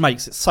just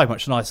makes it so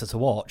much nicer to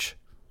watch.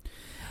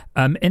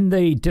 In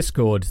the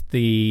Discord,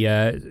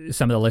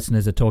 some of the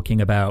listeners are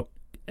talking about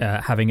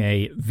having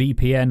a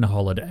VPN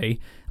holiday,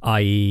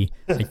 i.e.,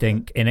 I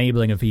think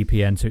enabling a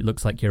VPN so it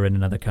looks like you're in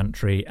another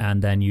country,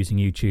 and then using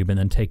YouTube and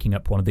then taking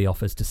up one of the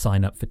offers to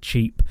sign up for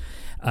cheap.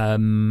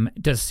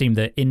 It does seem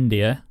that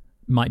India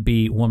might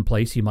be one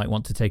place you might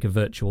want to take a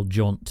virtual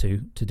jaunt to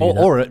do that.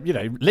 Or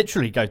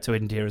literally go to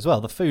India as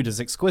well. The food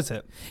is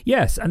exquisite.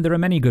 Yes, and there are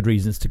many good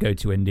reasons to go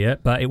to India,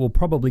 but it will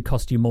probably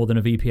cost you more than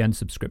a VPN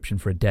subscription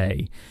for a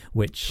day,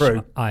 which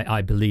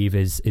I believe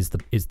is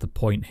the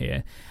point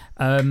here.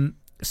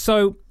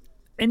 So,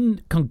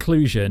 in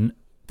conclusion,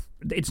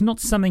 it's not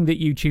something that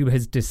YouTube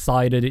has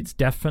decided it's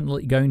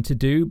definitely going to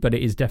do, but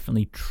it is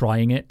definitely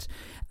trying it.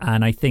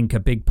 And I think a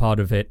big part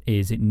of it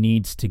is it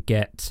needs to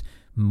get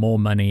more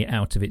money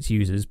out of its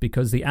users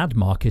because the ad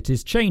market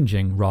is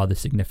changing rather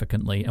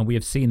significantly. And we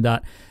have seen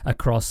that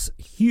across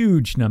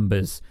huge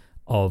numbers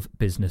of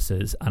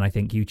businesses. And I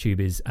think YouTube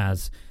is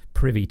as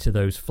privy to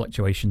those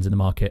fluctuations in the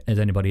market as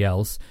anybody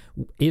else.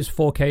 Is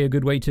 4K a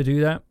good way to do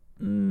that?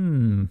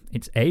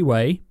 It's a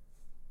way.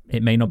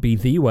 It may not be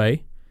the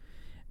way.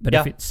 But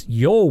if it's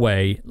your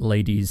way,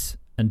 ladies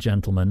and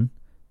gentlemen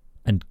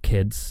and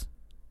kids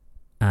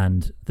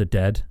and the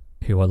dead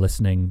who are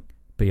listening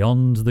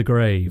beyond the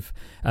grave,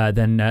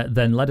 then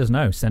let us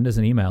know. Send us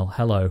an email,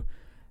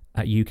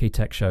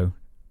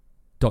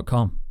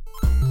 hello@uktechshow.com.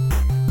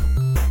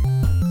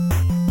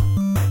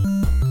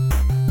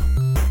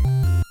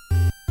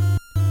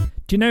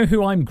 Do you know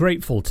who I'm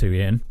grateful to,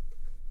 Ian?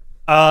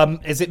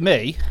 Is it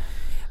me?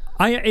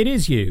 It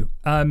is you.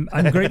 I'm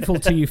grateful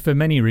to you for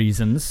many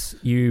reasons.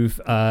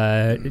 You've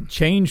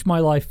changed my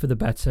life for the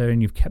better,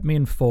 and you've kept me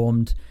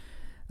informed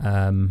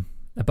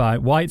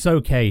about why it's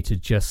okay to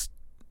just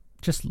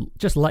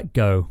let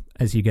go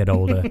as you get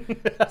older.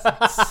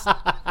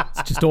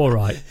 It's just all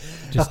right.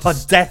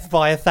 Death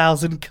by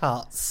 1,000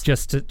 cuts.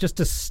 Just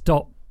to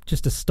stop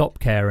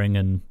caring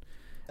and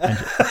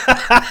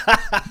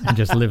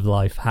just live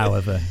life.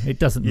 However, it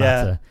doesn't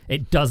matter.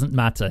 It doesn't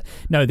matter.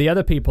 No, the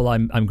other people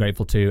I'm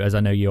grateful to, as I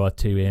know you are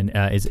too, Ian,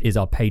 is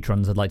our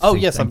patrons. I'd like to. Oh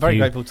yes, I'm very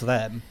grateful to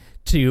them.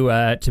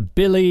 To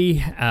Billy.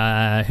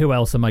 Who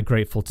else am I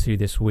grateful to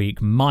this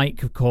week?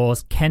 Mike, of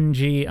course.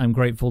 Kenji, I'm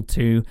grateful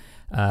to.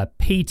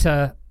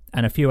 Peter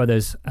and a few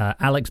others.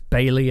 Alex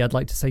Bailey, I'd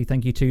like to say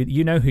thank you to.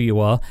 You know who you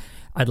are.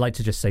 I'd like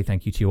to just say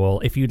thank you to you all.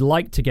 If you'd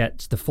like to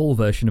get the full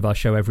version of our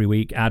show every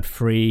week,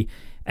 ad-free,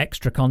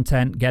 extra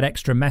content, get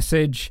extra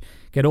message,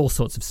 get all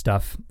sorts of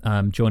stuff,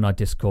 join our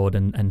Discord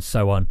and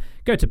so on,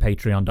 go to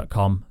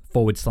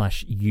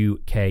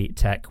patreon.com/UK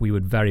Tech. We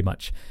would very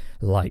much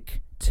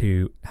like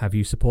to have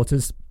you support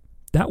us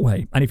that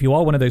way. And if you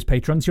are one of those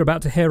patrons, you're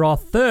about to hear our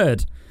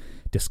third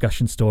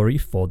discussion story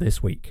for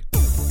this week.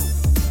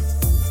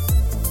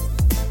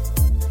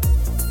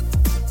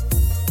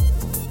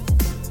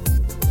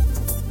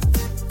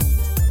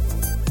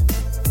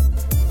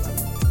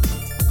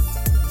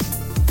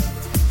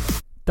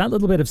 That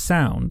little bit of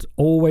sound,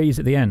 always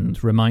at the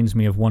end, reminds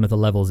me of one of the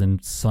levels in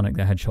Sonic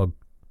the Hedgehog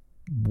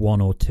 1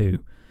 or 2.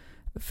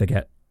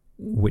 Forget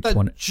which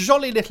one.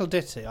 Jolly little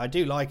ditty. I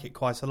do like it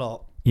quite a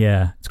lot.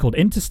 Yeah, it's called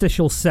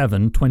Interstitial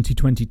 7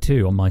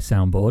 2022 on my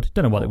soundboard.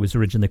 Don't know what it was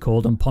originally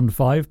called on Pond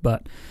 5,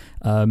 but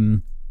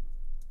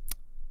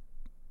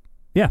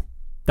yeah,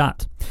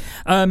 that.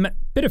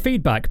 Bit of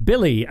feedback.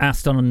 Billy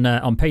asked on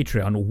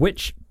Patreon,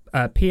 which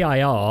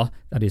PIR,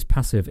 that is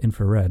passive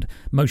infrared,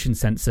 motion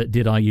sensor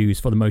did I use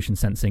for the motion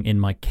sensing in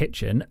my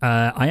kitchen?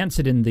 I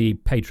answered in the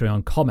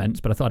Patreon comments,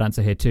 but I thought I'd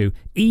answer here too.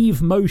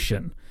 Eve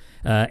Motion,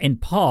 in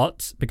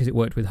part because it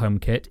worked with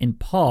HomeKit, in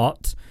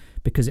part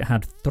because it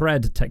had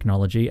thread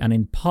technology, and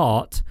in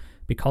part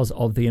because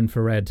of the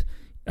infrared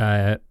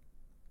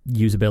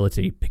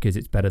usability, because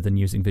it's better than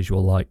using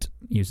visual light,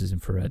 uses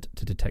infrared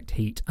to detect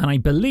heat. And I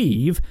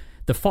believe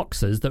the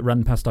foxes that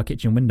run past our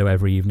kitchen window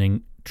every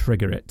evening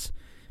trigger it.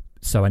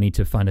 So I need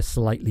to find a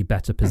slightly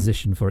better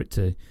position for it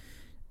to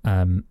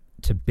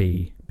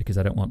be, because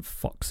I don't want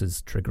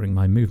foxes triggering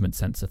my movement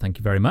sensor. Thank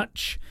you very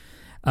much.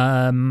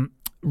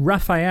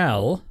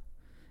 Raphael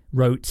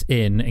wrote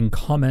in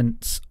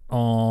comments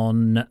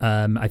on,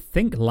 I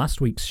think,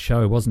 last week's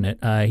show, wasn't it?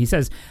 He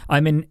says,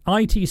 I'm in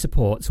IT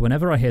support, so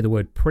whenever I hear the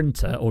word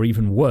printer, or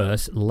even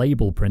worse,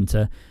 label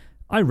printer,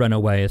 I run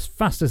away as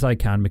fast as I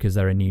can because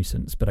they're a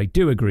nuisance. But I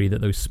do agree that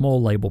those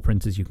small label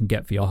printers you can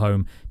get for your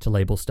home to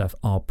label stuff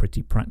are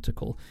pretty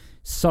practical.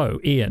 So,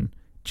 Ian,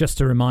 just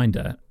a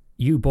reminder,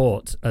 you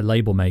bought a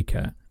label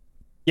maker.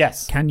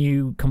 Yes. Can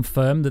you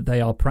confirm that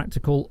they are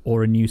practical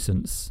or a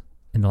nuisance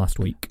in the last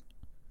week?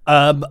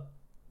 I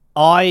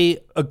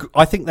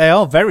think they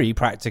are very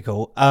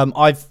practical.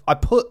 I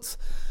put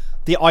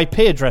the IP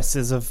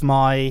addresses of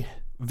my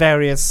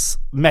various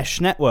mesh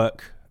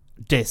network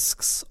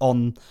disks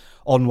on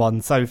one,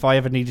 so if I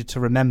ever needed to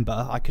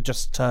remember, I could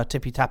just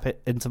tippy tap it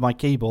into my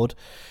keyboard.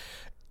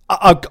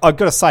 I've got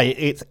to say,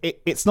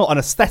 it's not an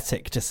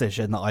aesthetic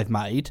decision that I've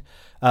made.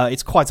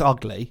 It's quite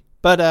ugly,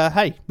 but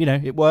hey,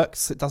 it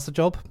works. It does the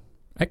job.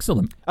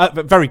 Excellent.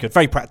 Very good,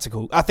 very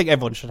practical. I think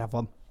everyone should have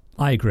one.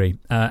 I agree.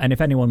 And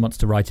if anyone wants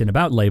to write in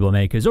about label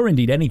makers, or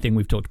indeed anything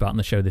we've talked about on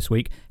the show this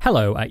week,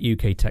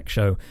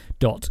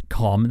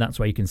 hello@uktechshow.com. That's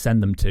where you can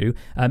send them to.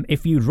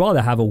 If you'd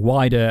rather have a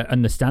wider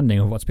understanding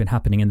of what's been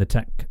happening in the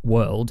tech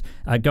world,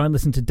 go and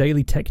listen to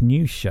Daily Tech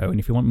News Show. And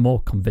if you want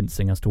more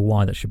convincing as to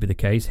why that should be the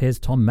case, here's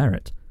Tom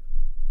Merritt.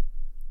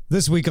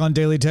 This week on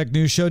Daily Tech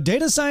News Show,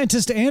 data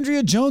scientist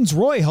Andrea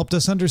Jones-Roy helped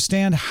us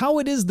understand how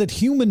it is that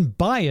human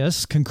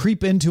bias can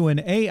creep into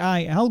an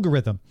AI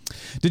algorithm.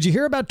 Did you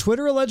hear about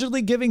Twitter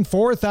allegedly giving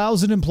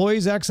 4,000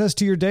 employees access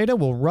to your data?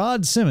 Well,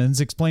 Rod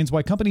Simmons explains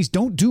why companies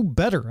don't do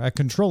better at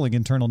controlling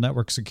internal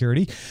network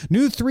security.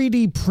 New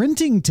 3D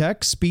printing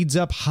tech speeds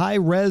up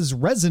high-res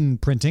resin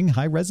printing.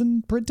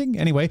 High-resin printing?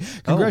 Anyway,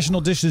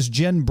 Congressional Dish's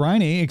Jen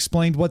Briney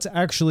explained what's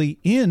actually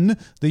in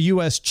the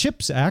U.S.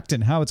 CHIPS Act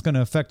and how it's going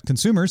to affect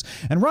consumers.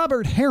 And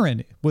Robert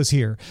Heron was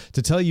here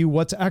to tell you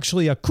what's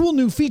actually a cool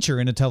new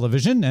feature in a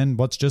television and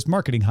what's just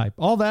marketing hype.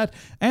 All that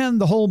and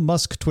the whole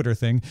Musk Twitter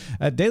thing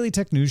at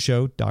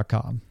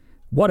dailytechnewsshow.com.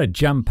 What a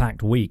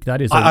jam-packed week.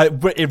 That is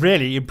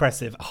really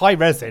impressive. High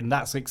resin,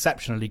 that's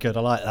exceptionally good. I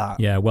like that.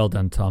 Yeah, well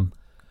done, Tom.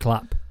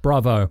 Clap.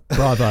 Bravo.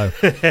 Bravo.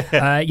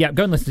 Yeah,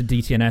 go and listen to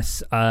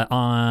DTNS.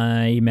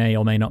 I may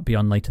or may not be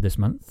on later this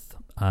month.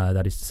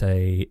 That is to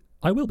say,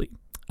 I will be.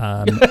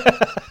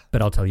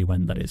 But I'll tell you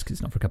when that is, because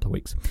it's not for a couple of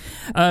weeks.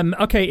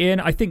 Okay, Ian,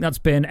 I think that's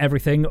been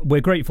everything.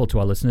 We're grateful to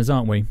our listeners,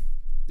 aren't we?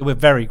 We're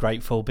very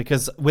grateful,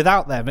 because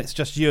without them, it's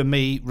just you and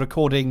me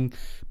recording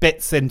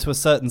bits into a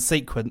certain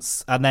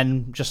sequence and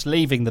then just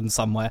leaving them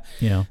somewhere.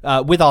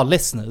 Yeah. With our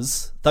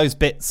listeners, those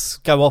bits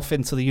go off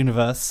into the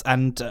universe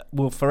and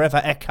will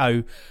forever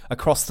echo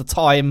across the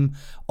time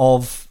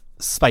of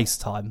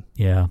space-time.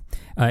 Yeah.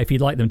 If you'd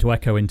like them to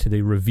echo into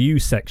the review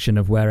section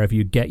of wherever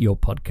you get your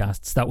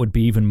podcasts, that would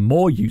be even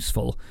more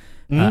useful.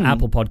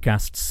 Apple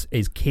Podcasts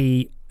is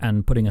key,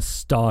 and putting a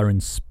star in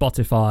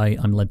Spotify,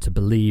 I'm led to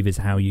believe, is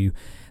how you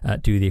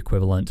do the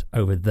equivalent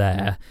over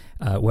there.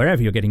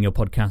 Wherever you're getting your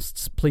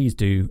podcasts, please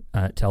do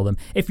tell them.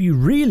 If you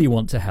really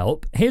want to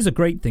help, here's a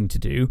great thing to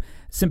do.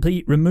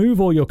 Simply remove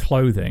all your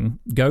clothing,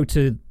 go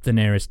to the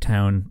nearest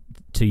town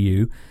to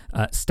you,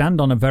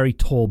 stand on a very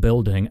tall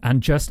building,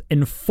 and just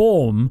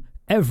inform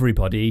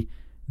everybody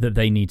that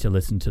they need to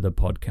listen to the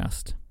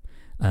podcast.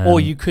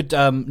 Or you could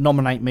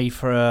nominate me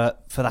for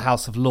the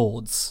House of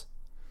Lords.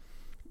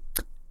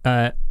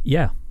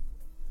 Yeah,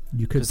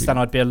 you could. Because then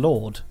I'd be a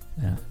lord.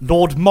 Yeah.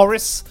 Lord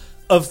Morris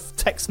of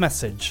text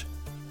message.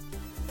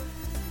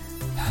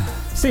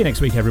 See you next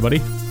week,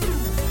 everybody.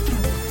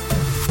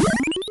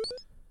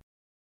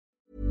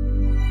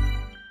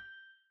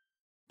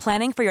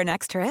 Planning for your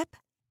next trip?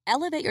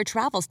 Elevate your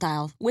travel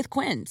style with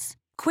Quince.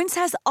 Quince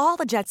has all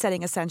the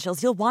jet-setting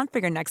essentials you'll want for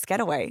your next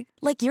getaway,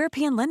 like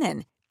European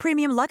linen,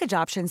 premium luggage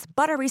options,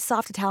 buttery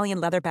soft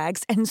Italian leather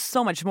bags, and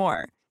so much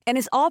more. And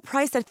is all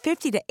priced at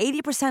 50 to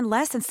 80%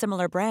 less than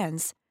similar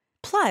brands.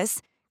 Plus,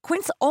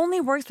 Quince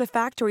only works with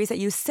factories that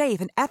use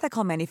safe and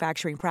ethical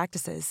manufacturing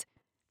practices.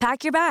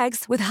 Pack your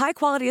bags with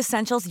high-quality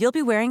essentials you'll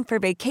be wearing for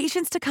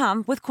vacations to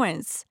come with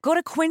Quince. Go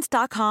to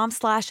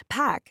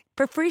quince.com/pack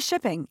for free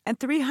shipping and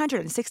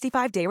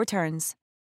 365-day returns.